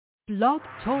Blog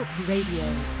Talk Radio.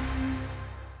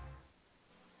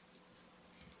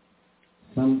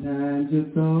 Sometimes your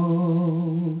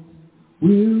thoughts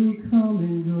will come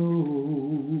and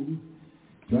go.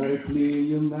 Try to clear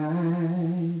your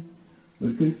mind,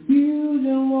 but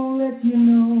confusion won't let you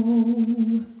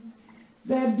know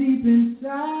that deep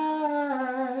inside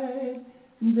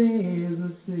there's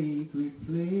a sacred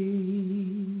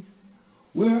place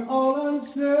where all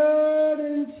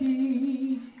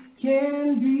uncertainty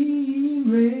can be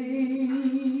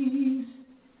erased.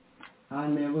 I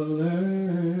never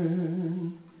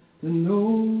learned to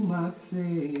know myself,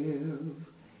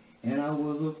 and I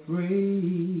was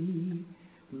afraid.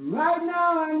 But right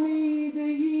now I need to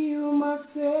heal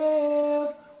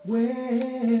myself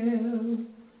well,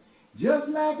 just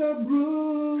like a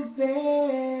brook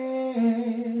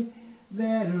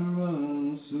that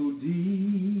runs so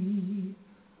deep.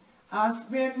 I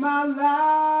spent my life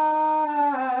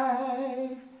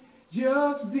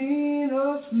just being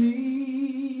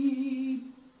asleep.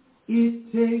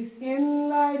 It takes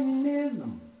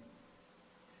Enlightenism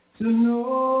to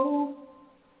know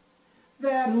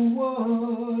that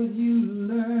what you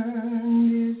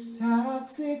learn is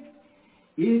toxic.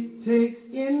 It takes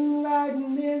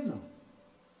Enlightenism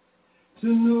to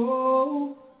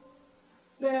know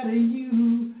that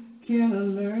you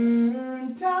can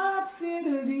learn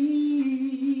toxicity.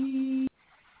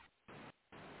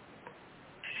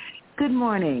 Good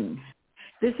morning.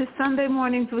 This is Sunday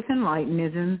Mornings with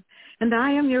Enlightenism, and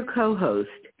I am your co-host,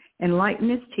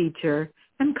 Enlightenist teacher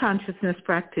and consciousness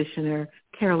practitioner,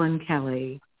 Carolyn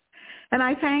Kelly. And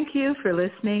I thank you for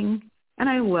listening, and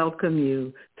I welcome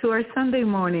you to our Sunday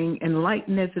morning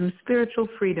Enlightenism Spiritual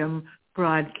Freedom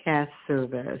broadcast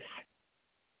service.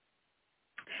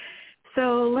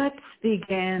 So let's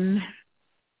begin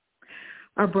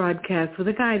our broadcast with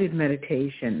a guided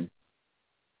meditation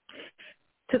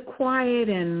to quiet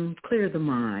and clear the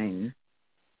mind,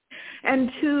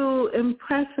 and to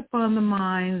impress upon the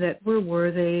mind that we're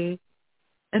worthy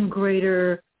and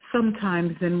greater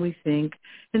sometimes than we think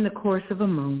in the course of a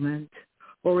moment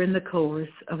or in the course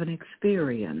of an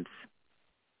experience.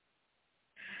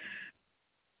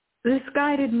 This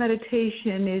guided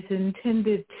meditation is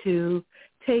intended to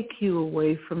take you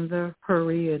away from the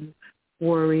hurry and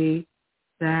worry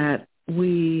that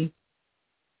we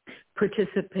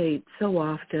participate so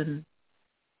often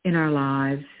in our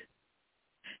lives,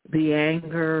 the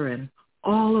anger and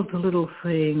all of the little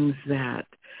things that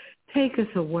take us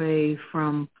away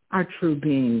from our true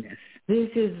beingness.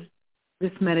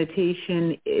 This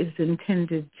meditation is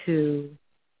intended to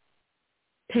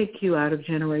take you out of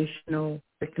generational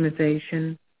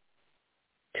victimization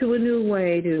to a new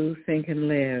way to think and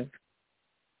live.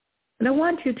 And I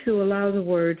want you to allow the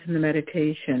words in the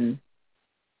meditation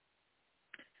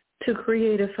to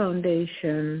create a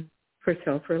foundation for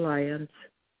self-reliance,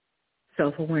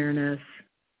 self-awareness,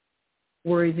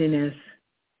 worthiness,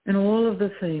 and all of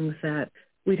the things that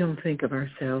we don't think of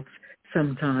ourselves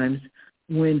sometimes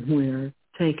when we're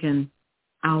taken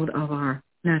out of our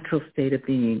natural state of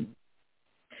being.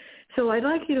 So I'd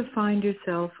like you to find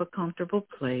yourself a comfortable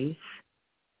place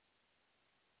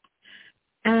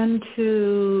and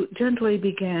to gently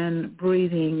begin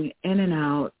breathing in and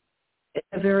out in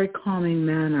a very calming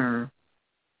manner.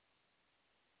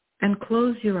 And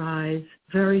close your eyes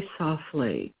very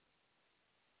softly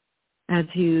as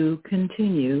you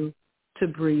continue to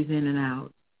breathe in and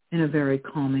out in a very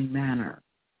calming manner.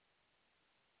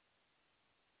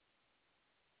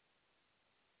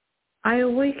 I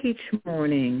awake each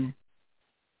morning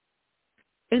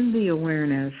in the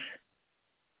awareness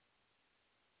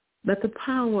that the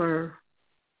power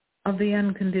of the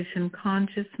unconditioned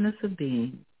consciousness of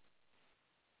being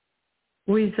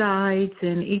resides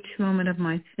in each moment of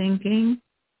my thinking,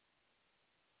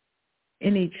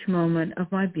 in each moment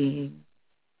of my being,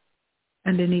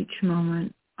 and in each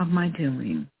moment of my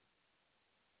doing.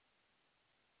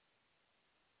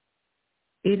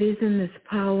 It is in this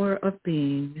power of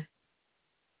being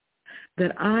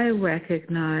that I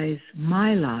recognize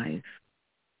my life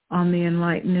on the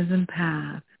Enlightenism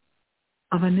path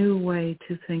of a new way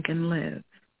to think and live.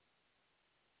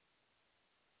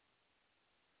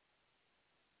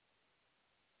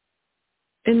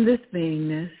 In this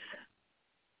beingness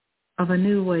of a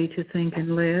new way to think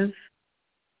and live,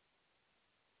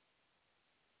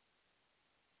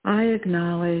 I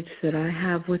acknowledge that I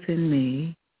have within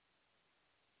me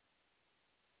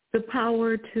the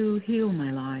power to heal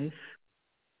my life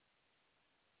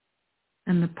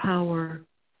and the power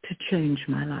to change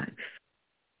my life.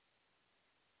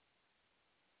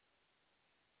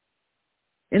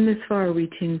 In this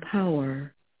far-reaching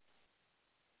power,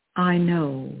 I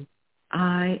know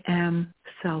I am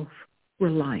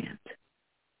self-reliant.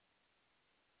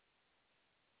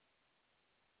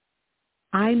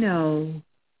 I know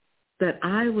that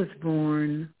I was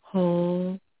born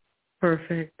whole,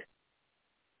 perfect,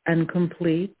 and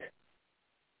complete,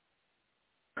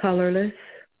 colorless,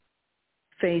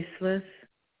 faceless,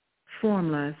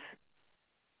 formless,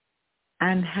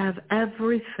 and have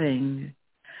everything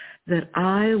that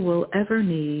I will ever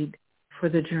need for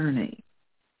the journey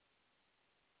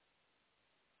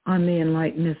on the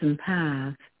Enlightenism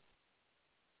path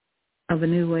of a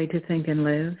new way to think and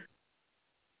live.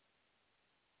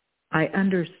 I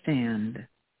understand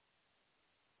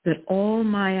that all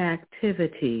my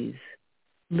activities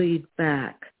lead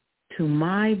back to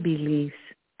my beliefs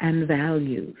and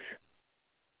values.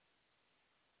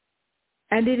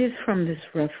 And it is from this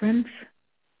reference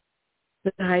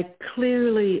that I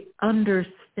clearly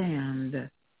understand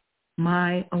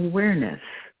my awareness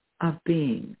of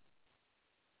being.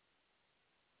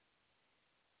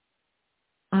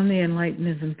 On the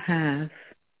Enlightenism path,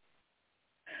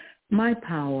 my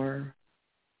power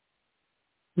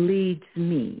leads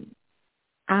me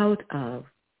out of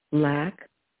lack,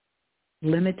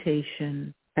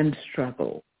 limitation, and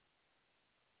struggle.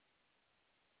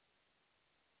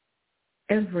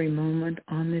 Every moment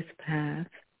on this path,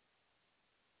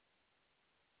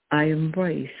 I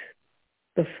embrace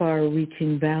the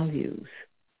far-reaching values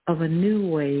of a new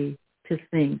way to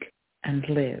think and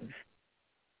live.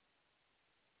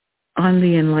 On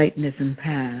the Enlightenism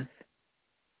path,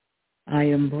 I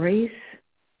embrace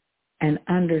and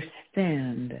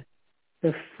understand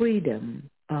the freedom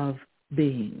of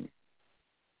being.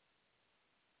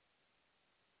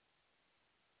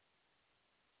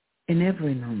 In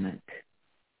every moment,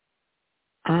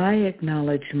 I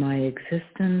acknowledge my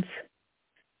existence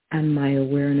and my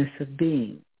awareness of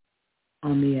being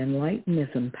on the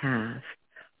Enlightenism path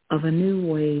of a new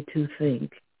way to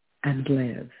think and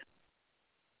live.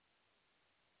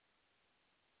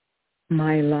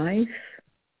 My life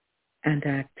and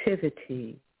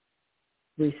activity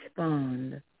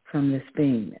respond from this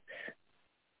beingness.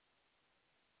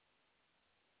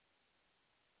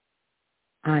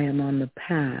 I am on the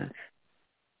path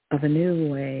of a new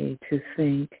way to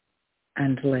think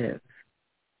and live.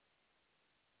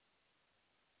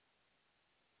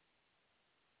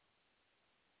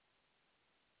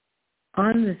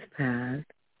 On this path,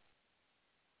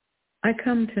 I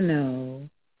come to know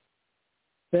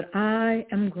that I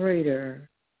am greater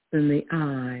than the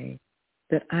I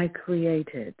that I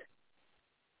created.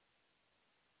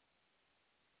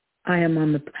 I am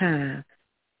on the path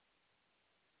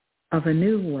of a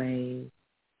new way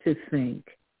to think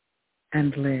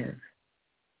and live.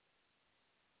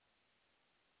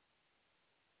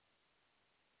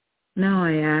 Now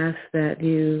I ask that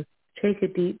you take a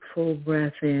deep, full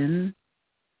breath in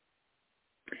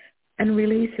and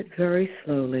release it very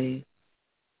slowly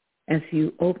as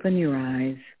you open your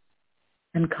eyes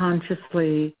and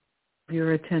consciously bring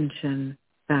your attention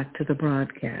back to the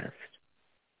broadcast.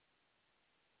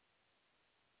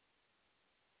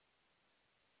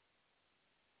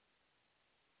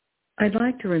 I'd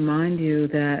like to remind you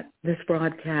that this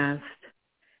broadcast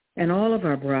and all of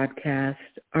our broadcasts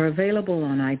are available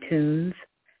on iTunes,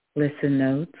 Listen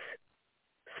Notes,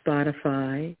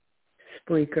 Spotify,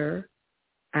 Spreaker,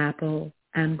 Apple,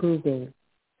 and Google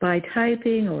by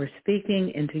typing or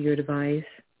speaking into your device,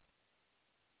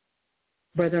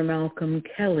 Brother Malcolm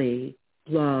Kelly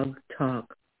Blog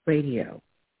Talk Radio.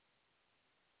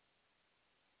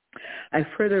 I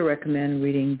further recommend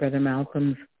reading Brother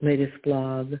Malcolm's latest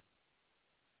blog,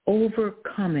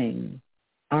 Overcoming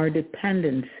Our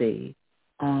Dependency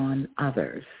on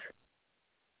Others.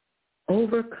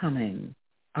 Overcoming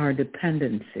Our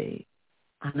Dependency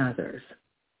on Others.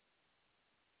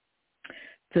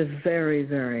 It's a very,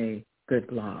 very good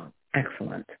blog.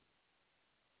 Excellent.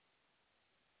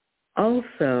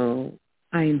 Also,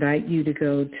 I invite you to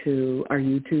go to our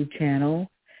YouTube channel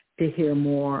to hear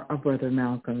more of Brother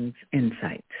Malcolm's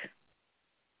insights.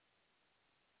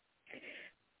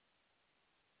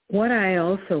 What I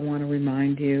also want to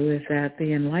remind you is that the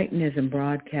Enlightenism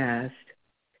broadcast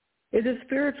is a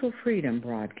spiritual freedom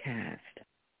broadcast.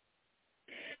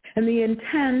 And the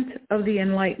intent of the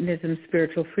Enlightenism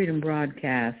spiritual freedom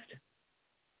broadcast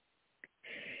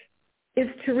is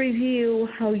to reveal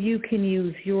how you can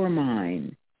use your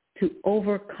mind to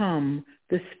overcome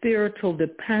the spiritual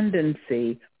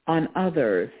dependency on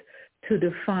others to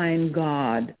define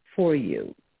God for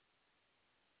you.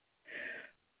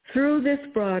 Through this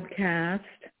broadcast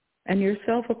and your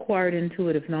self-acquired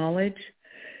intuitive knowledge,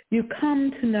 you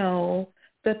come to know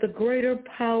that the greater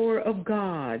power of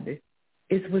God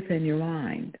is within your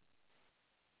mind.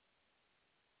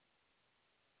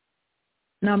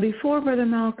 Now, before Brother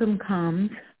Malcolm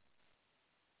comes,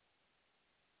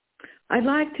 I'd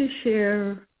like to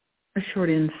share a short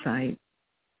insight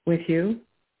with you.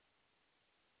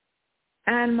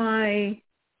 And my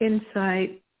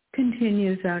insight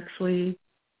continues actually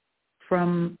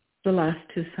from the last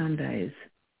 2 Sundays.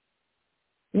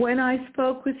 When I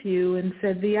spoke with you and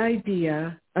said the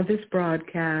idea of this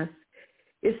broadcast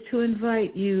is to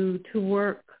invite you to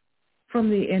work from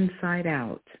the inside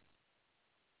out.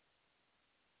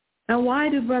 Now, why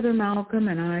do Brother Malcolm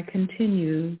and I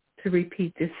continue to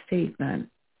repeat this statement?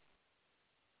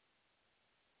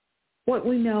 What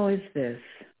we know is this: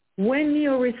 when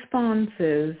your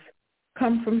responses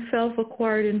come from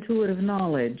self-acquired intuitive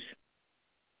knowledge,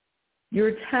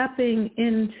 you're tapping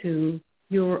into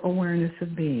your awareness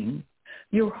of being,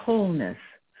 your wholeness,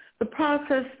 the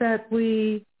process that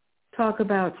we talk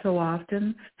about so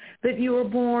often, that you were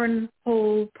born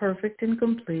whole, perfect, and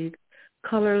complete,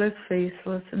 colorless,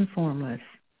 faceless, and formless.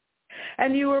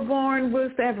 And you were born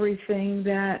with everything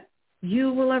that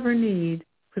you will ever need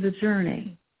for the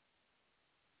journey.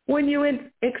 When you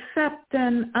accept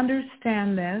and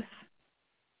understand this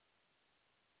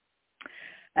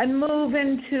and move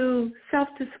into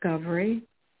self-discovery,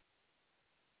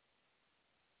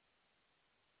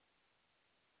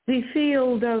 the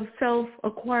field of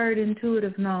self-acquired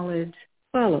intuitive knowledge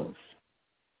follows,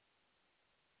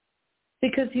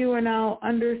 because you are now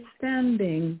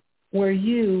understanding where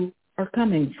you are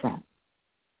coming from.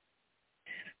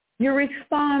 Your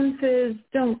responses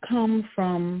don't come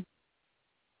from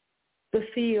the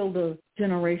field of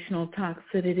generational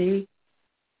toxicity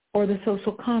or the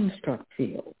social construct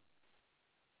field.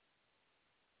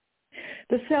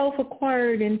 The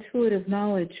self-acquired intuitive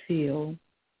knowledge field,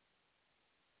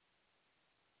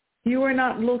 you are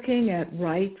not looking at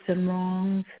rights and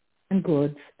wrongs and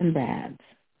goods and bads.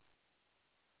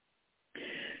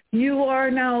 You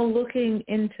are now looking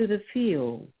into the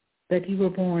field that you were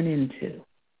born into.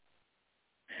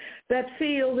 That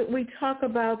field that we talk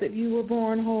about, that you were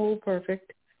born whole,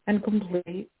 perfect, and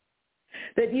complete,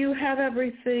 that you have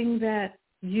everything that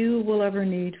you will ever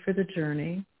need for the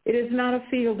journey. It is not a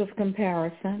field of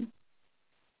comparison,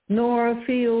 nor a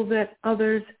field that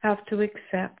others have to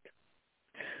accept,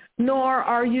 nor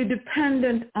are you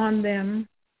dependent on them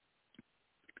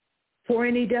for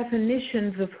any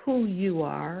definitions of who you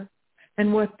are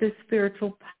and what this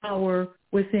spiritual power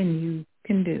within you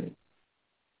can do.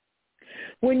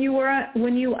 When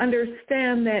you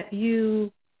understand that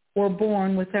you were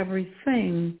born with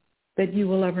everything that you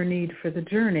will ever need for the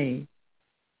journey,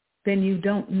 then you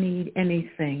don't need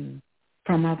anything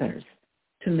from others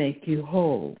to make you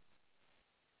whole.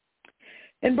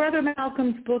 In Brother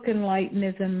Malcolm's book,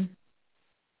 Enlightenism,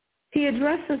 he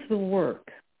addresses the work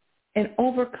in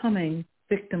overcoming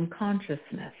victim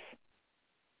consciousness.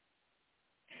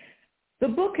 The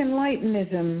book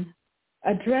Enlightenism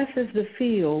addresses the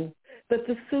field that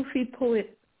the Sufi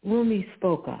poet Rumi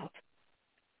spoke of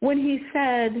when he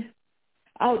said,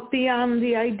 out beyond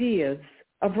the ideas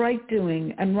of right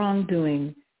doing and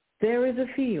wrongdoing, there is a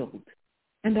field,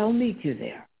 and I'll meet you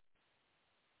there.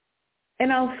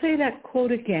 And I'll say that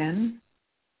quote again,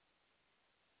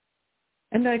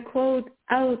 and I quote,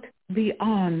 out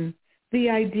beyond the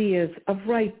ideas of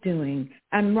right doing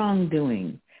and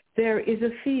wrongdoing, there is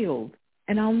a field,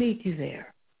 and I'll meet you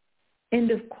there. End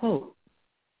of quote.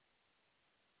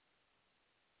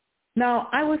 Now,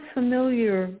 I was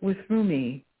familiar with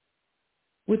Rumi,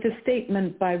 with the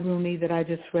statement by Rumi that I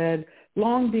just read,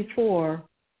 long before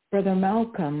Brother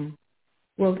Malcolm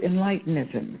wrote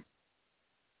Enlightenism.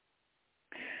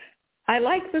 I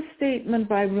liked the statement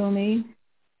by Rumi,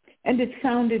 and it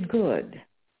sounded good,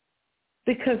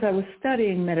 because I was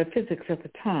studying metaphysics at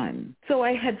the time, so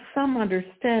I had some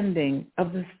understanding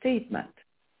of the statement.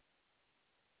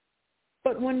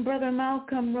 But when Brother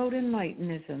Malcolm wrote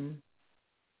Enlightenism,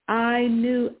 I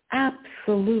knew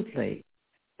absolutely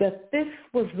that this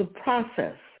was the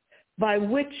process by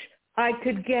which I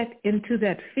could get into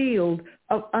that field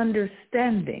of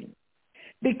understanding,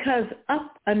 because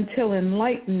up until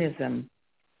Enlightenism,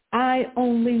 I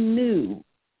only knew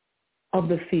of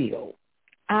the field.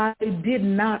 I did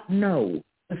not know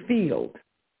the field.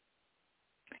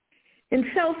 In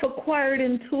self-acquired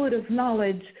intuitive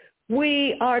knowledge,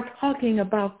 we are talking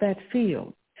about that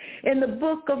field. In the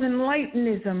book of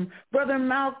Enlightenism, Brother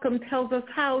Malcolm tells us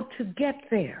how to get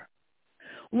there,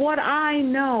 what I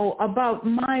know about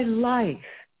my life,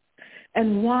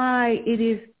 and why it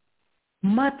is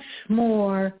much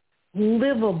more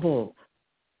livable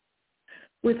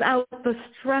without the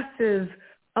stresses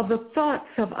of the thoughts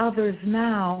of others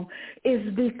now,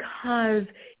 is because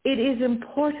it is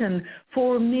important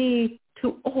for me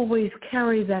to always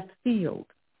carry that field.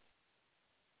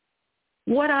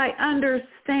 What I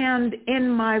understand in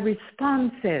my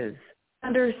responses,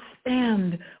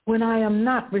 understand when I am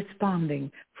not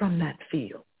responding from that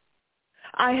field.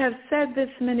 I have said this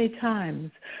many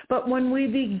times, but when we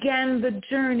begin the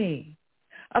journey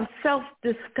of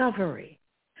self-discovery,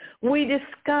 we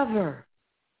discover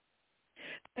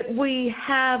that we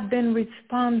have been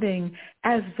responding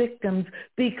as victims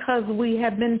because we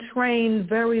have been trained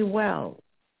very well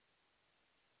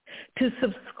to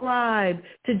subscribe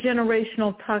to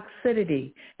generational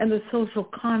toxicity and the social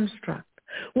construct.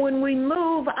 When we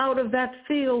move out of that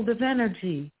field of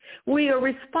energy, we are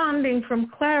responding from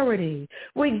clarity.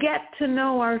 We get to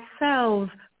know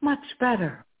ourselves much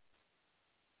better.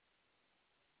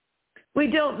 We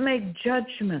don't make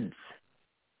judgments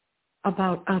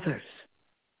about others.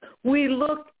 We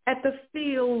look at the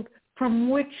field from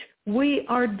which we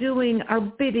are doing our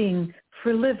bidding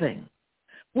for living.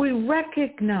 We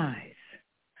recognize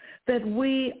that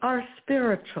we are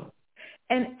spiritual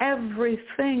and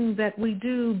everything that we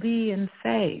do, be, and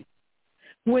say.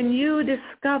 When you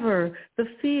discover the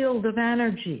field of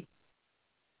energy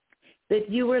that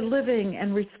you are living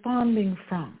and responding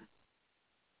from,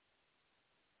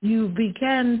 you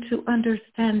begin to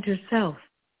understand yourself.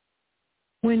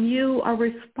 When you are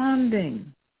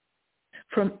responding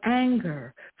from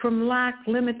anger, from lack,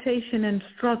 limitation, and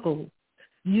struggle,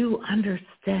 you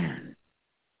understand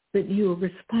that you are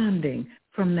responding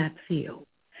from that field.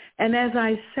 And as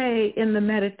I say in the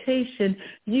meditation,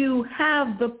 you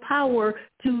have the power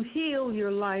to heal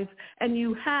your life, and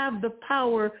you have the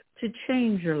power to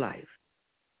change your life.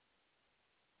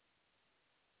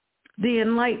 The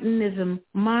Enlightenism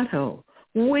motto: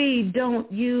 we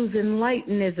don't use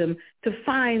Enlightenism to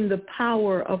find the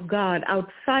power of God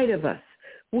outside of us.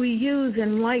 We use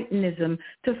Enlightenism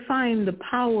to find the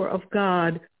power of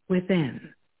God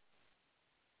within.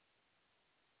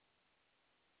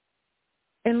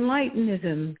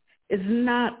 Enlightenism is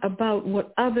not about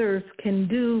what others can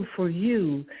do for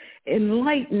you.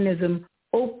 Enlightenism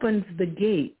opens the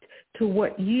gate to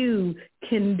what you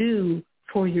can do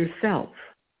for yourself.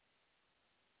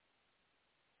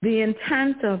 The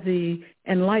intent of the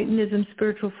Enlightenism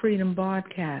Spiritual Freedom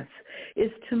broadcast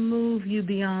is to move you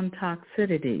beyond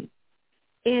toxicity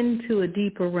into a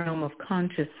deeper realm of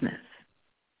consciousness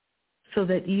so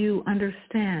that you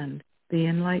understand the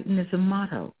Enlightenism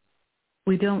motto.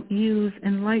 We don't use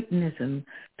Enlightenism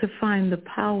to find the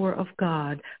power of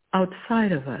God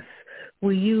outside of us.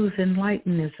 We use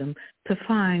Enlightenism to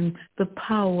find the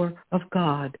power of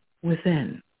God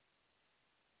within.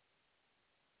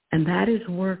 And that is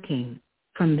working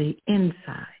from the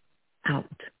inside out.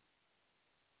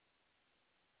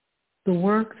 The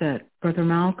work that Brother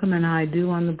Malcolm and I do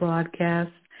on the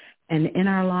broadcast and in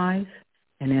our lives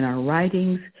and in our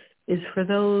writings is for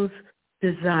those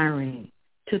desiring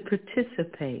to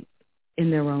participate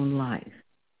in their own life.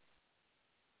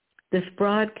 This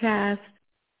broadcast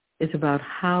is about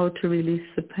how to release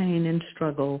the pain and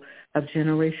struggle of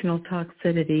generational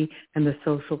toxicity and the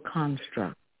social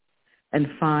construct and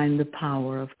find the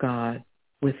power of God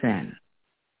within.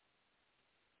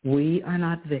 We are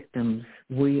not victims.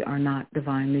 We are not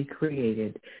divinely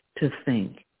created to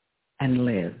think and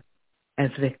live as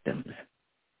victims.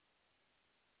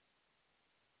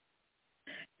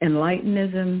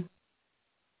 Enlightenism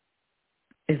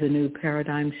is a new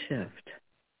paradigm shift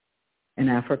in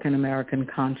African American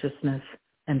consciousness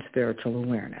and spiritual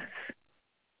awareness.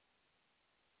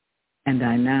 And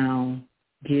I now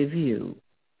give you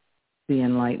the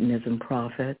Enlightenism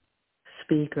prophet,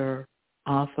 speaker,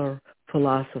 author,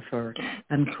 philosopher,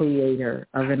 and creator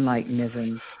of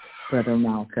Enlightenism, Brother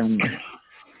Malcolm.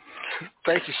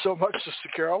 Thank you so much, Sister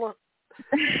Carolyn.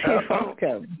 You're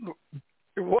welcome.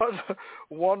 It was a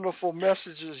wonderful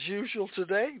message as usual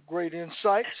today. Great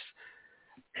insights.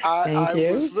 Thank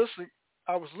you.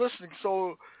 I was listening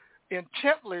so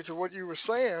intently to what you were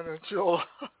saying until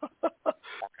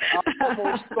I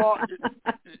almost thought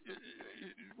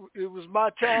it was my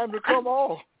time to come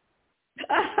on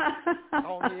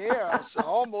the air. I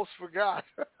almost forgot.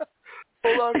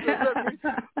 Hold on,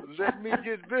 let me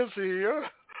get busy here.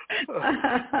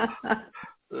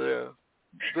 Yeah.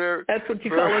 That's what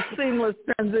you call a seamless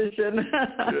transition.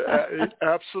 Yeah,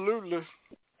 absolutely.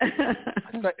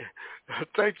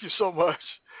 Thank you so much.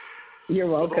 You're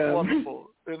welcome. For the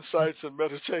wonderful insights and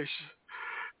meditation.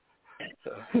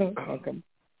 Welcome.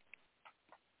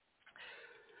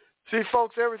 See,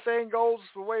 folks, everything goes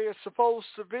the way it's supposed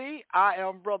to be. I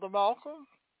am Brother Malcolm.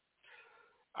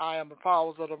 I am the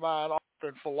Powers of the Mind author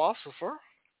and philosopher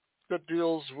that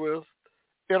deals with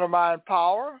inner mind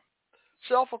power,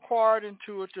 self-acquired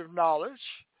intuitive knowledge,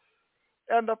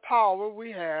 and the power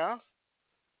we have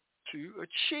to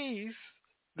achieve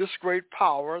this great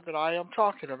power that I am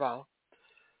talking about.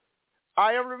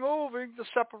 I am removing the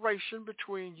separation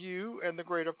between you and the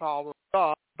greater power of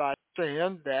God by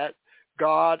saying that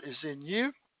God is in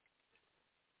you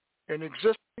and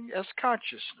existing as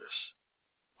consciousness,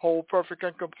 whole, perfect,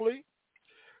 and complete,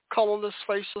 colorless,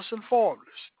 faceless, and formless.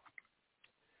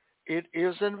 It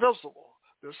is invisible,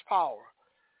 this power.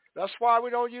 That's why we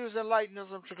don't use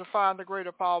Enlightenism to define the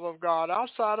greater power of God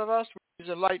outside of us. We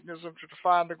use Enlightenism to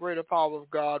define the greater power of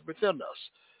God within us.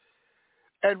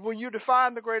 And when you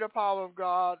define the greater power of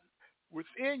God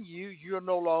within you, you're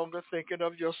no longer thinking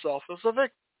of yourself as a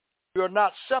victim. You're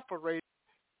not separated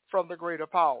from the greater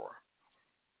power.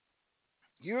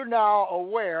 You're now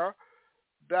aware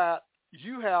that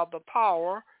you have the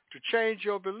power to change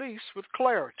your beliefs with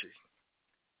clarity.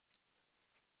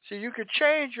 See, you can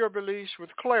change your beliefs with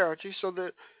clarity so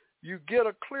that you get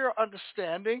a clear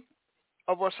understanding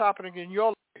of what's happening in your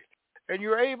life. And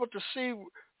you're able to see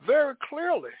very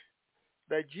clearly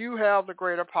that you have the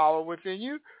greater power within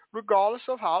you, regardless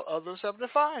of how others have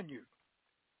defined you.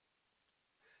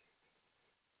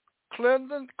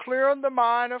 Clearing the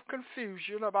mind of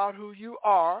confusion about who you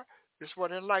are is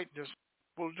what Enlightenism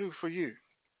will do for you.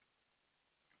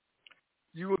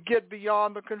 You will get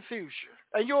beyond the confusion,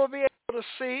 and you will be able to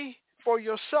see for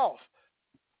yourself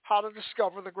how to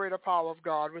discover the greater power of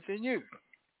God within you.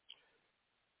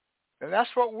 And that's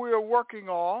what we're working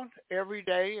on every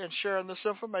day and sharing this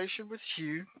information with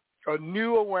you, a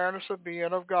new awareness of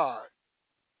being of God.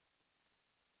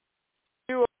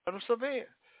 New awareness of being.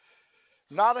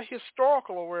 Not a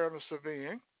historical awareness of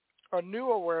being, a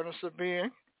new awareness of being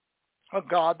a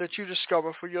God that you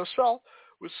discover for yourself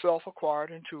with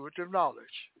self-acquired intuitive knowledge.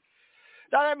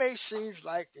 Now that may seem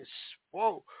like it's,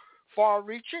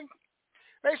 far-reaching.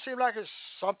 It may seem like it's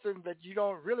something that you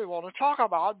don't really want to talk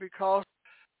about because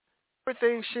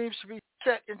everything seems to be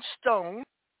set in stone,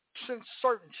 since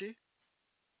certainty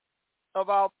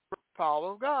about the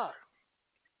power of God.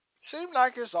 It seems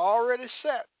like it's already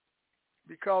set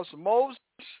because Moses,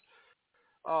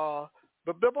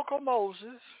 the biblical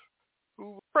Moses,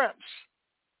 who was a prince,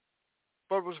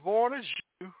 but was born a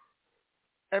Jew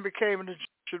and became an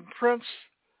Egyptian prince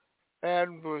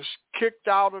and was kicked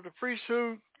out of the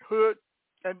priesthood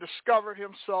and discovered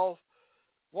himself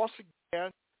once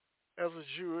again as a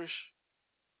Jewish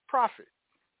prophet.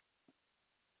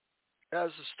 As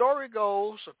the story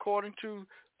goes, according to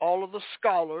all of the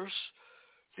scholars,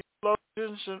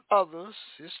 theologians and others,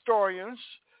 historians,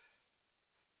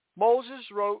 Moses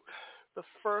wrote the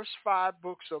first 5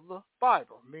 books of the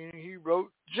Bible, meaning he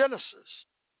wrote Genesis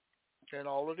and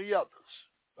all of the others.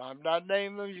 I'm not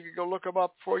naming them. You can go look them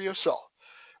up for yourself.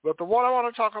 But the one I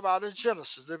want to talk about is Genesis,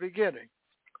 the beginning.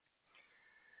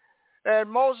 And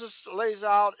Moses lays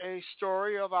out a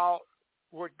story about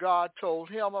what God told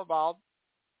him about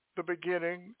the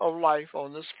beginning of life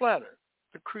on this planet,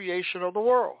 the creation of the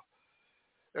world.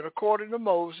 And according to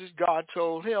Moses, God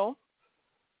told him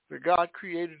that God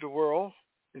created the world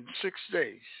in 6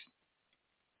 days.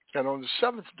 And on the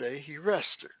 7th day, he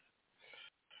rested.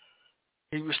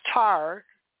 He was tired.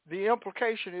 The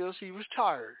implication is he was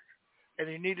tired and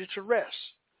he needed to rest,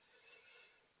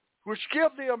 which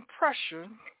gives the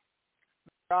impression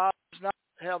that God does not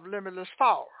have limitless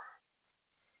power.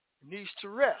 He needs to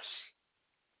rest.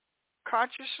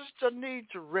 Consciousness doesn't need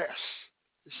to rest.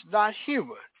 It's not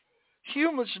human.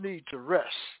 Humans need to rest.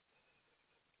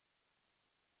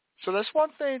 So that's one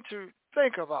thing to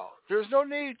think about. There's no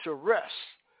need to rest.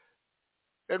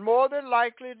 And more than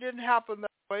likely, it didn't happen that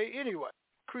way anyway.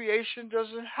 Creation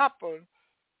doesn't happen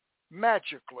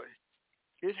magically.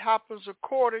 It happens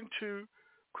according to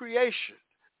creation,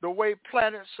 the way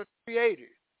planets are created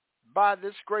by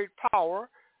this great power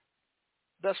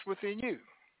that's within you.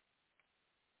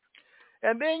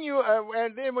 And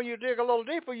then when you dig a little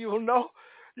deeper, you'll know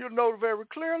very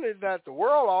clearly that the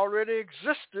world already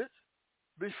existed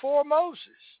before Moses.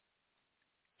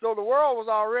 So the world was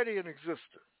already in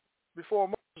existence before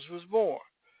Moses was born.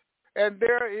 And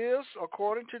there is,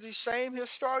 according to these same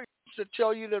historians that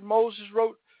tell you that Moses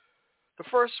wrote the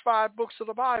first 5 books of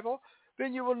the Bible,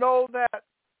 then you will know that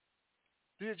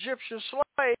the Egyptian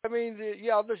slaves,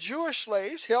 the Jewish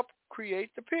slaves helped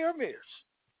create the pyramids.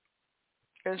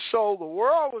 And so the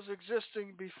world was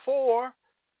existing before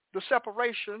the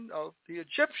separation of the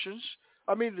Egyptians,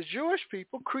 the Jewish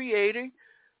people creating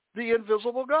the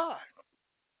invisible God.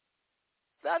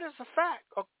 That is a fact,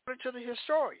 according to the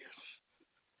historians.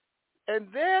 And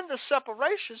then the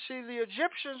separation, the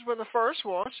Egyptians were the first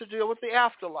ones to deal with the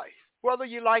afterlife, whether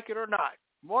you like it or not.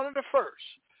 One of the first.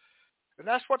 And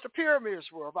that's what the pyramids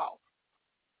were about,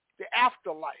 the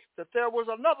afterlife, that there was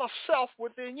another self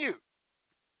within you.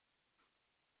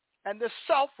 And this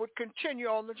self would continue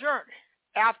on the journey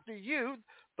after you,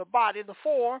 the body, the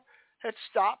form, had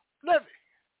stopped living.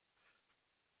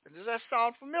 And does that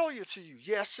sound familiar to you?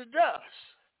 Yes, it does.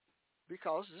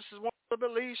 Because this is one of the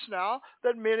beliefs now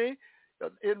that many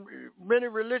in many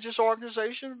religious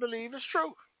organizations believe is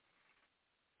true.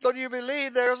 So do you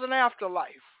believe there's an afterlife?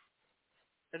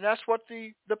 And that's what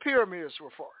the pyramids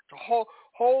were for, to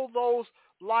hold those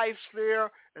lives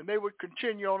there, and they would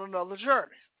continue on another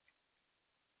journey.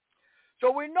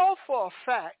 So we know for a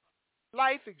fact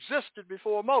life existed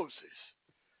before Moses,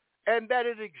 and that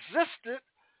it existed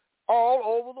all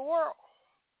over the world,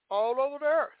 all over the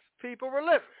earth. People were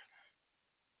living.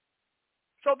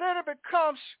 So then it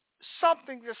becomes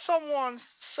something that someone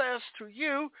says to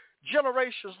you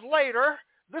generations later,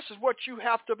 this is what you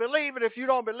have to believe, and if you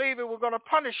don't believe it, we're going to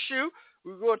punish you.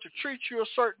 We're going to treat you a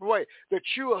certain way, that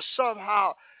you are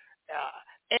somehow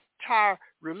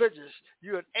anti-religious.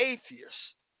 You're an atheist.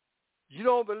 You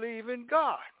don't believe in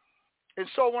God. And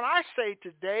so when I say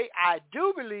today, I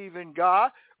do believe in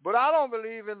God, but I don't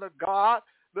believe in the God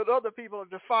that other people have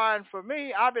defined for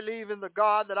me. I believe in the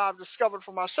God that I've discovered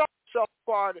for myself,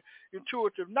 self-acquired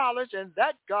intuitive knowledge, and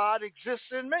that God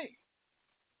exists in me.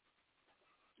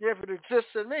 If it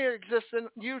exists in me, it exists in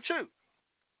you too.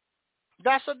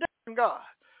 That's a different God.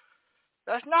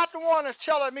 That's not the one that's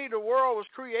telling me the world was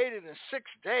created in 6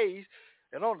 days,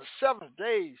 and on the seventh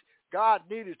day, God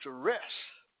needed to rest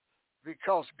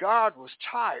because God was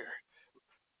tired.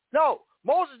 No,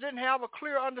 Moses didn't have a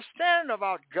clear understanding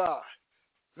about God.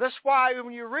 That's why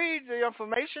when you read the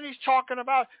information, he's talking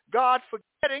about God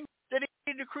forgetting that he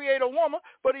needed to create a woman,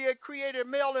 but he had created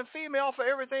male and female for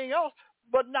everything else,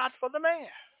 but not for the man.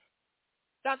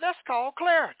 Now, that's called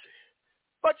clarity.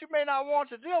 But you may not want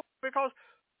to deal with it because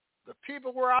the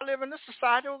people where I live in this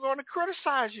society are going to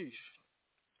criticize you.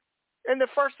 And the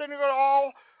first thing they're going to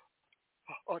all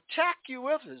attack you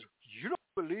with is, you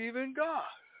don't believe in God.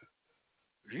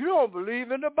 You don't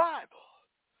believe in the Bible.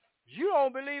 You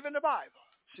don't believe in the Bible.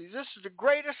 See, this is the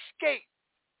great escape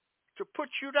to put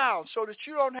you down so that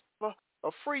you don't have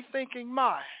a free-thinking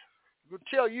mind. It will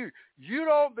tell you, you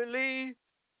don't believe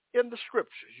in the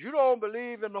Scriptures. You don't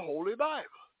believe in the Holy Bible.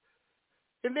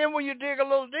 And then when you dig a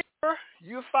little deeper,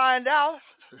 you find out,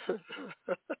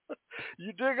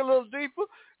 you dig a little deeper,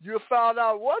 you'll find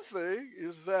out one thing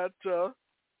is that the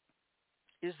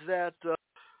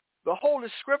Holy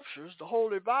Scriptures, the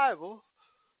Holy Bible,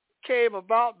 came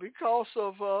about because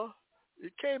of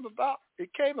it came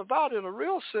about in a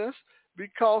real sense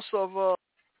because of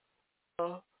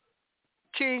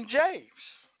King James.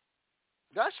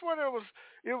 That's when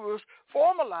it was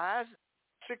formalized in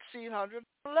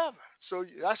 1611. So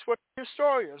that's what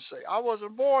historians say. I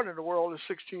wasn't born in the world in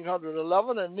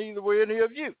 1611, and neither were any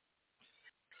of you.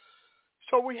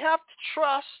 So we have to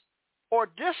trust or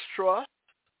distrust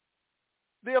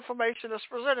the information that's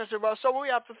presented to us. So we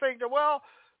have to think that, well,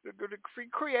 the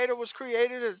Creator was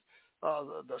created, and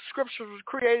the Scriptures was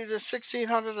created in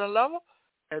 1611,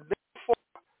 and therefore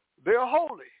they're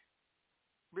holy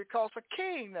because a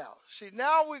king now. See,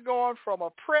 now we're going from a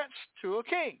prince to a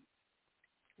king.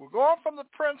 We're going from the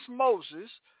Prince Moses,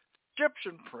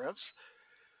 Egyptian prince,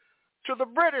 to the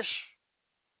British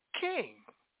king.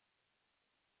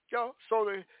 You know, so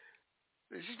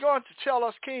he's going to tell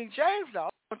us, King James now,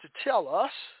 to tell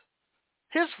us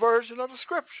his version of the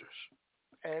Scriptures.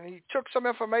 And he took some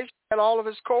information at all of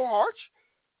his cohorts,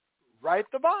 write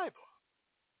the Bible,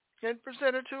 and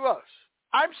present it to us.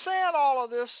 I'm saying all of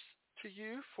this to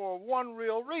you for one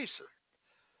real reason.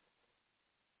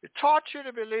 It taught you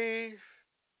to believe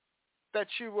that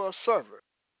you were a servant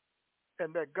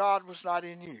and that God was not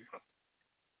in you,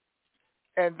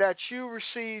 and that you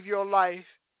receive your life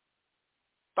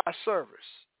by service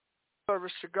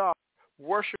to God,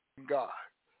 worshiping God.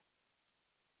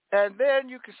 And then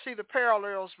you can see the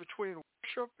parallels between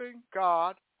worshiping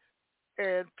God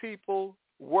and people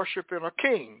worshiping a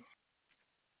king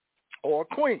or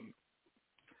a queen.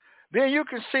 Then you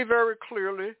can see very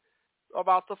clearly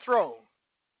about the throne.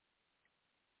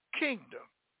 Kingdom.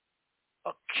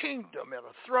 A kingdom and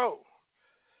a throne.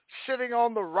 Sitting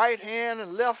on the right hand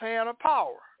and left hand of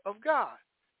power of God.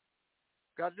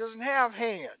 God doesn't have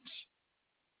hands.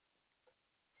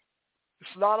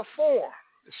 It's not a form.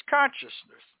 It's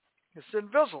consciousness. It's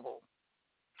invisible.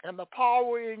 And the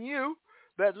power in you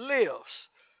that lives.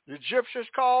 The Egyptians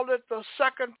called it the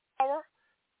second power.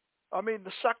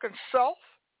 The second self.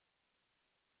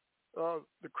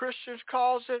 The Christians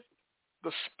calls it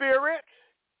the spirit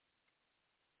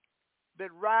that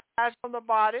rises from the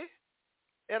body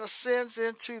and ascends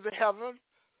into the heaven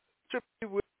to be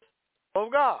with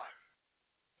of God.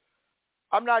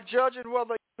 I'm not judging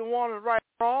whether the one is right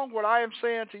or wrong. What I am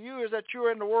saying to you is that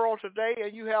you're in the world today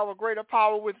and you have a greater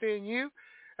power within you,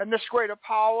 and this greater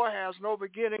power has no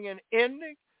beginning and end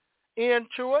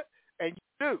to it, and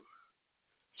you do.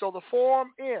 So the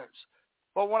form ends.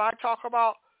 But when I talk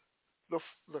about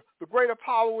the greater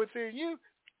power within you,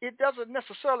 it doesn't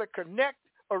necessarily connect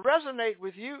or resonate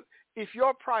with you if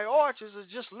your priorities are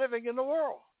just living in the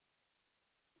world.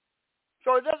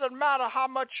 So it doesn't matter how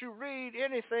much you read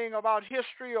anything about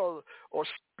history or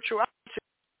spirituality.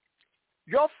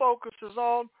 Your focus is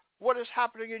on what is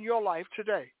happening in your life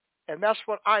today. And that's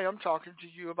what I am talking to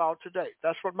you about today.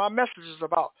 That's what my message is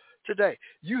about today.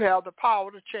 You have the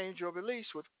power to change your beliefs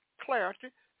with clarity,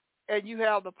 and you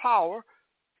have the power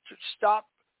to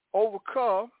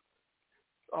overcome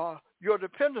your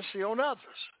dependency on others.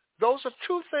 Those are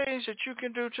two things that you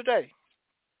can do today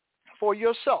for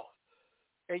yourself.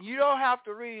 And you don't have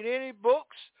to read any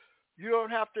books. You don't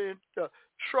have to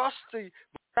trust the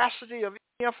veracity of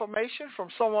any information from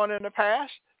someone in the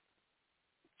past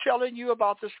telling you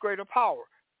about this greater power.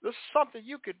 This is something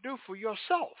you can do for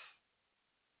yourself.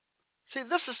 See,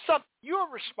 this is something you're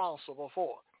responsible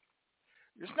for.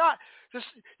 It's not just,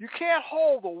 you can't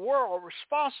hold the world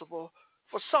responsible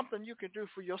for something you can do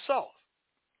for yourself.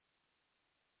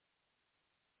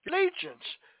 Allegiance,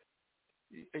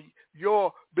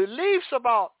 your beliefs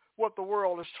about what the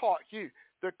world has taught you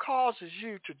that causes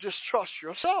you to distrust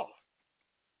yourself.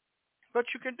 But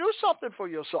you can do something for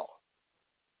yourself.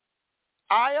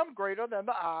 I am greater than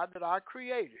the I that I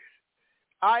created.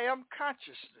 I am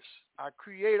consciousness. I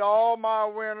create all my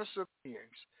awareness of beings.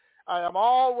 I am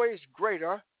always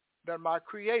greater than my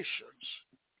creations.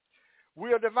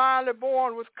 We are divinely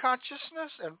born with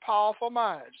consciousness and powerful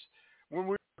minds. When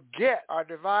we forget our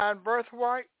divine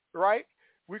birthright,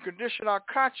 we condition our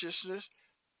consciousness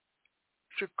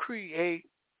to create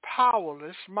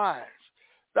powerless minds.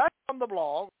 That's from the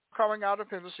blog, Coming Out of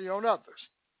Dependency on Others.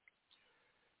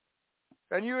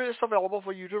 And it's available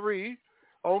for you to read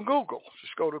on Google.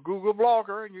 Just go to Google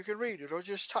Blogger and you can read it. Or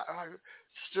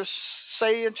just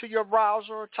say into your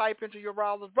browser or type into your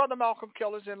browser, Brother Malcolm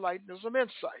Kelly's Enlightenism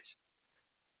Insights.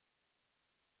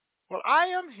 Well, I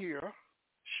am here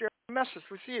sharing a message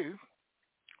with you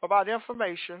about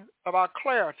information, about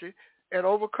clarity, and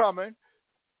overcoming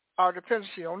our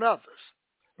dependency on others.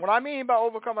 What I mean by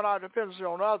overcoming our dependency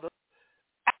on others,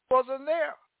 I wasn't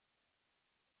there.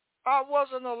 I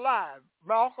wasn't alive.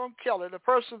 Malcolm Kelly, the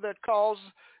person that calls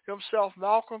himself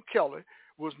Malcolm Kelly,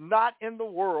 was not in the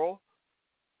world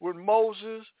when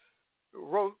Moses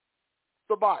wrote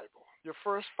the Bible, the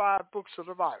first 5 books of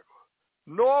the Bible.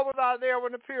 Nor was I there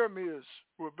when the pyramids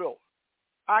were built.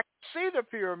 I can see the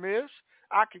pyramids.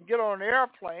 I can get on an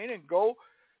airplane and go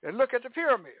and look at the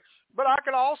pyramids. But I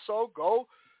can also go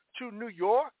to New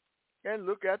York and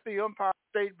look at the Empire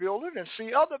State Building and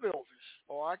see other buildings.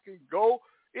 Or I can go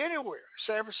anywhere.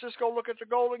 San Francisco, look at the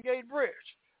Golden Gate Bridge.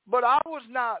 But I was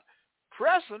not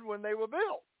present when they were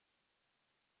built.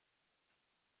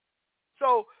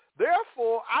 So,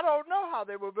 therefore, I don't know how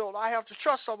they were built. I have to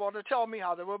trust someone to tell me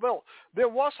how they were built.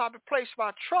 Then once I place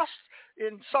my trust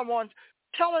in someone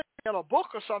telling me in a book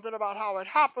or something about how it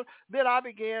happened, then I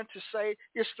began to say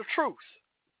it's the truth.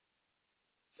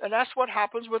 And that's what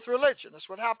happens with religion. That's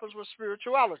what happens with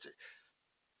spirituality.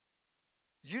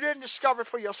 You didn't discover it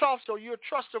for yourself, so you're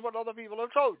trusting what other people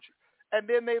have told you. And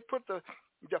then they put the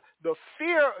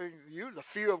fear in you, the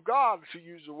fear of God, to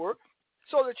use the word,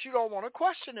 so that you don't want to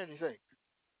question anything.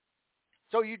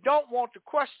 So you don't want to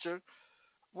question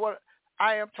what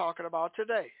I am talking about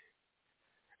today.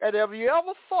 And have you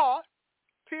ever thought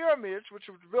pyramids, which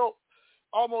were built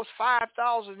almost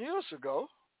 5,000 years ago,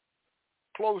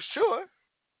 close to it,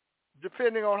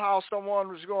 depending on how someone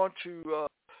was going to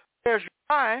measure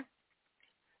time,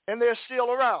 and they're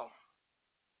still around.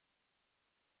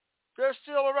 They're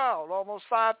still around almost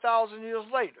 5,000 years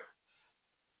later.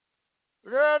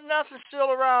 There's nothing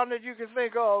still around that you can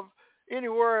think of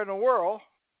anywhere in the world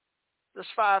that's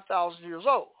 5,000 years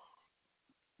old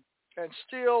and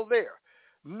still there.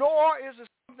 Nor is it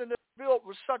something that's built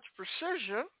with such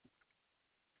precision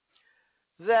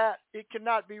that it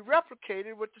cannot be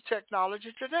replicated with the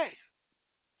technology today.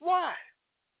 Why?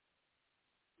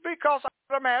 Because I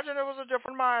would imagine it was a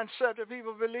different mindset that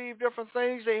people believed different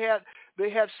things. They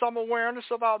had some awareness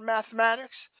about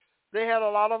mathematics. They had a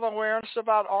lot of awareness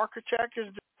about architecture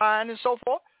and design and so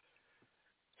forth.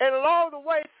 And along the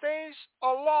way, things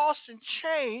are lost and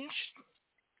changed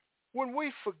when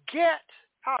we forget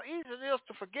how easy it is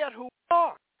to forget who we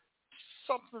are.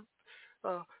 Something,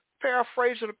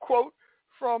 paraphrasing a quote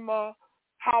from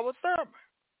Howard Thurman,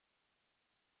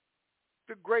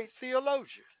 the great theologian,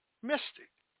 mystic.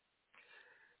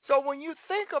 So when you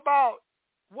think about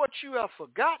what you have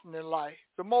forgotten in life,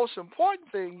 the most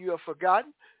important thing you have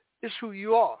forgotten is who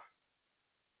you are.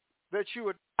 That you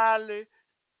were divinely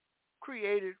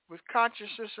created with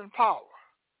consciousness and power.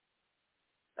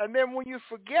 And then when you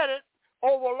forget it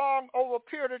over a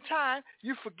period of time,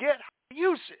 you forget how to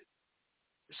use it.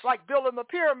 It's like building the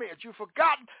pyramids. You've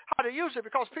forgotten how to use it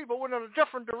because people went in a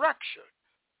different direction.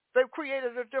 They've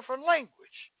created a different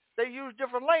language. They use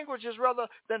different languages rather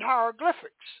than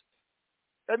hieroglyphics.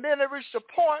 And then they reached a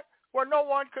point where no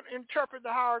one could interpret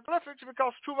the hieroglyphics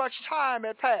because too much time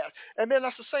had passed. And then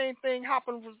that's the same thing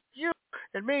happened with you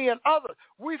and me and others.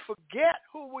 We forget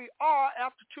who we are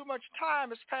after too much time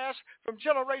has passed from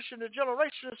generation to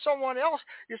generation, and someone else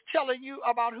is telling you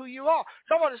about who you are.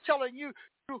 Someone is telling you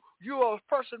you are a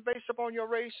person based upon your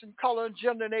race and color and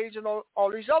gender and age and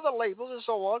all these other labels and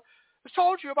so on. It's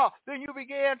told you about. Then you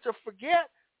began to forget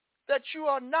that you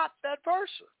are not that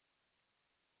person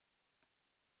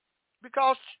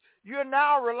because you're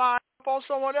now relying upon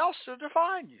someone else to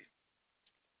define you.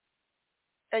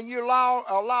 And you're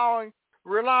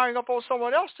relying upon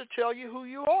someone else to tell you who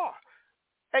you are.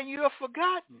 And you have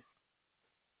forgotten.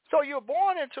 So you're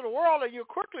born into the world and you're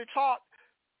quickly taught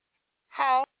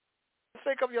how to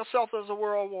think of yourself as the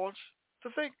world wants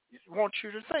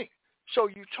you to think. So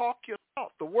you talk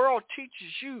yourself. The world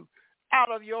teaches you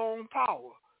out of your own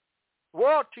power. The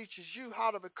world teaches you how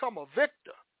to become a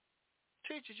victor.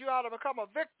 Teaches you how to become a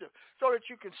victim so that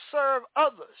you can serve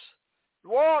others. The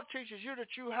world teaches you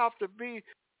that you have to be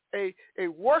a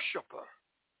worshiper.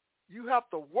 You have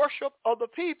to worship other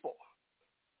people.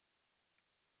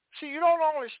 See, you don't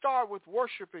only start with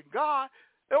worshiping God,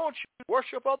 they want you to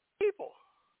worship other people.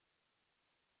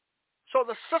 So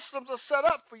the systems are set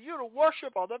up for you to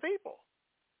worship other people.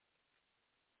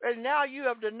 And now you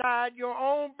have denied your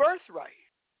own birthright.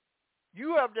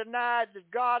 You have denied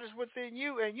that God is within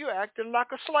you, and you're acting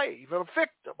like a slave, a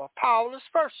victim, a powerless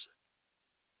person.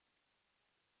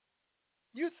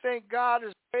 You think God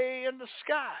is way in the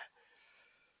sky,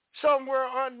 somewhere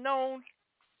unknown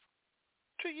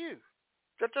to you,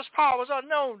 that this power is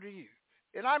unknown to you.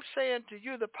 And I'm saying to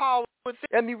you, the power within.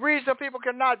 And the reason people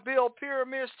cannot build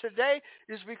pyramids today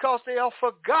is because they have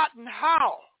forgotten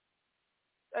how.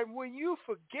 And when you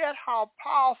forget how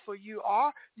powerful you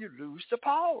are, you lose the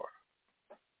power.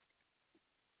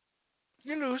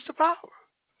 You lose the power.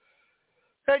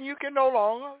 And you can no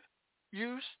longer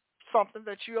use something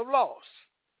that you have lost.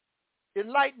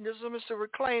 Enlightenism is to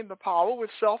reclaim the power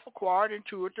with self-acquired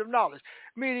intuitive knowledge,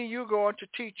 meaning you're going to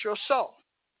teach yourself.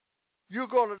 You're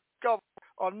going to discover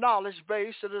a knowledge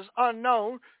base that is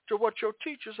unknown to what your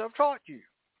teachers have taught you.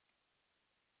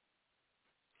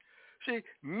 See,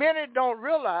 many don't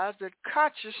realize that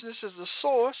consciousness is the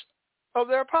source of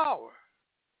their power.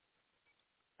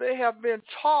 They have been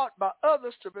taught by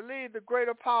others to believe the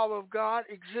greater power of God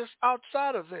exists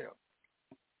outside of them.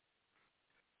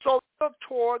 So they look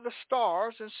toward the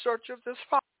stars in search of this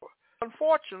power.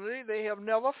 Unfortunately, they have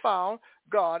never found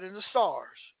God in the stars.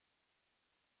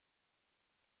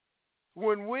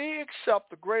 When we accept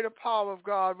the greater power of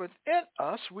God within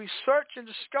us, we search and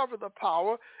discover the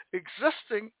power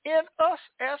existing in us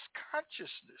as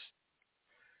consciousness.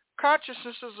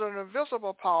 Consciousness is an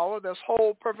invisible power that's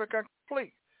whole, perfect, and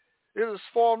complete. It is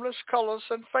formless, colorless,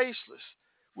 and faceless,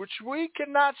 which we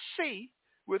cannot see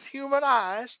with human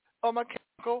eyes or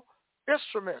mechanical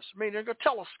instruments, meaning a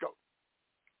telescope.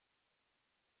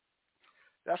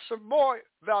 That's some more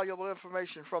valuable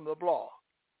information from the blog.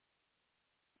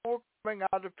 Overcoming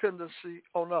our dependency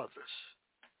on others.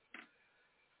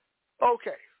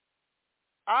 Okay,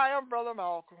 I am Brother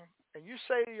Malcolm, and you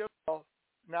say to yourself,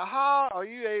 now how are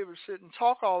you able to sit and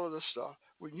talk all of this stuff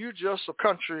when you just, a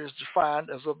country is defined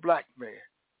as a black man?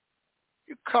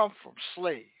 You come from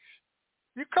slaves.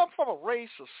 You come from a race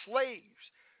of slaves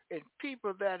and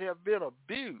people that have been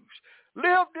abused,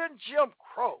 lived in Jim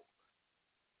Crow.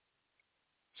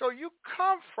 So you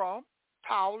come from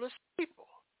powerless people.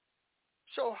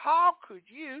 So how could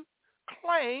you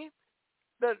claim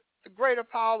that the greater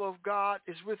power of God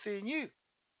is within you?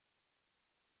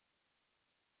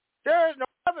 There is no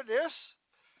evidence.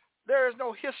 There is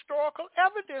no historical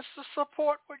evidence to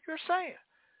support what you're saying.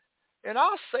 And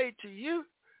I'll say to you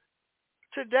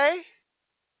today,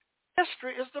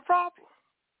 history is the problem.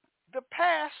 The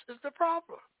past is the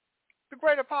problem. The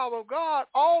greater power of God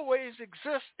always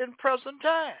exists in present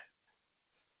time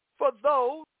for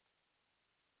those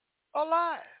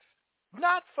alive,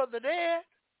 not for the dead.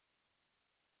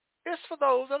 It's for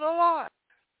those that are alive.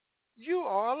 You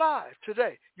are alive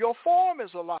today. Your form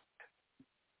is alive.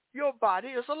 your body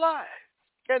is alive.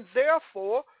 And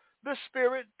therefore, the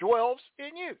spirit dwells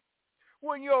in you.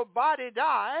 When your body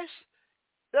dies,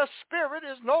 the spirit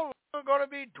is no longer going to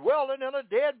be dwelling in a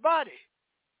dead body.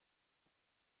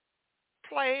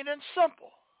 Plain and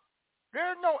simple.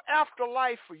 There's no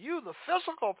afterlife for you, the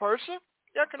physical person.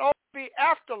 There can only be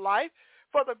afterlife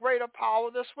for the greater power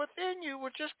that's within you,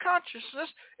 which is consciousness,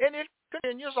 and it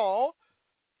continues on.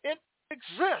 It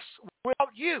exists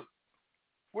without you,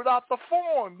 without the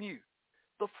form you.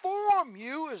 The form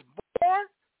you is born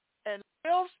and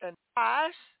lives and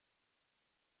dies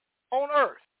on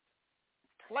earth.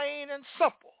 Plain and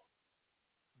simple.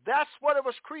 That's what it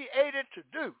was created to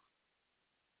do.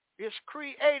 It's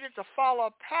created to follow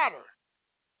a pattern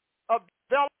of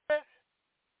development,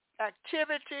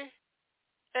 activity,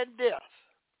 and death.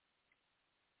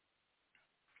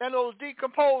 And it'll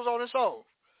decompose on its own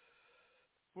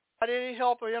without any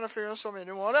help or interference from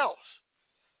anyone else.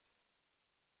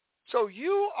 So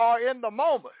you are in the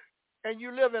moment, and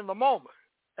you live in the moment,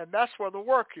 and that's where the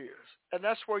work is, and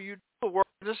that's where you do the work.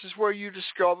 This is where you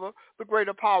discover the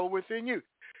greater power within you.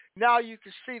 Now you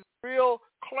can see the real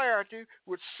clarity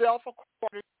with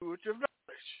self-acquired intuitive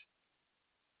knowledge.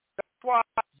 That's why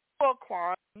you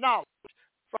acquire knowledge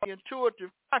from the intuitive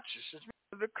consciousness,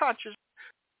 the consciousness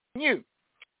in you.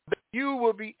 That you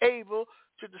will be able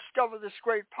to discover this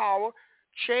great power,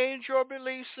 change your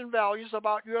beliefs and values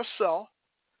about yourself,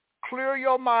 clear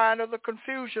your mind of the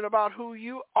confusion about who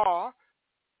you are,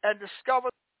 and discover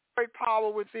the great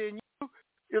power within you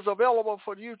is available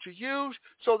for you to use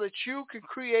so that you can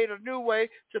create a new way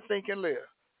to think and live.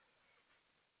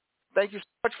 Thank you so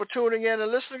much for tuning in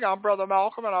and listening. I'm Brother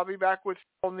Malcolm, and I'll be back with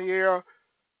you on the air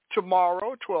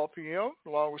tomorrow, 12 p.m.,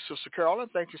 along with Sister Carolyn.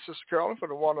 Thank you, Sister Carolyn, for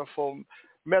the wonderful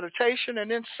meditation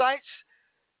and insights.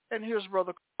 And here's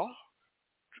Brother Carl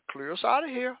to clear us out of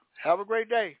here. Have a great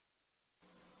day.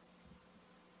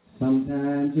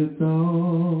 Sometimes your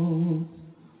thoughts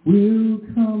will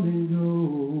come and go.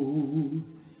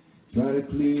 Try to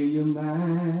clear your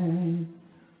mind,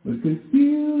 but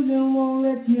confusion won't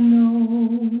let you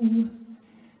know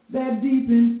that deep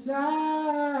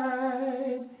inside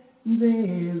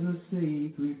there's a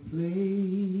sacred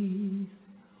place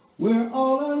where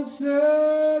all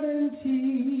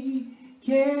uncertainty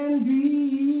can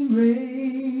be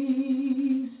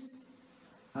erased.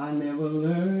 I never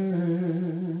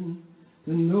learned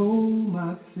to know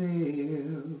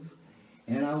myself,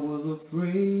 and I was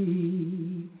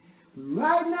afraid. But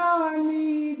right now I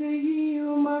need to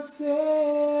heal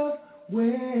myself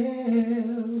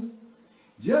well,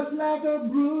 just like a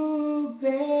brook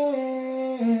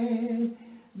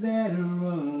that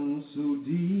runs so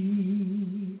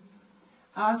deep.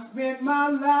 I spent my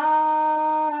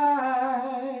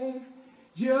life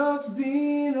just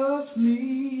being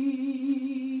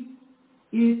asleep.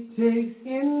 It takes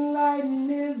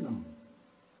Enlightenism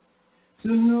to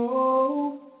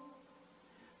know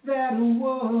that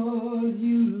what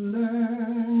you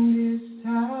learn is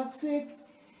toxic.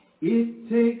 It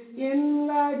takes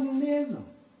Enlightenism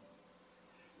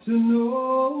to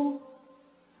know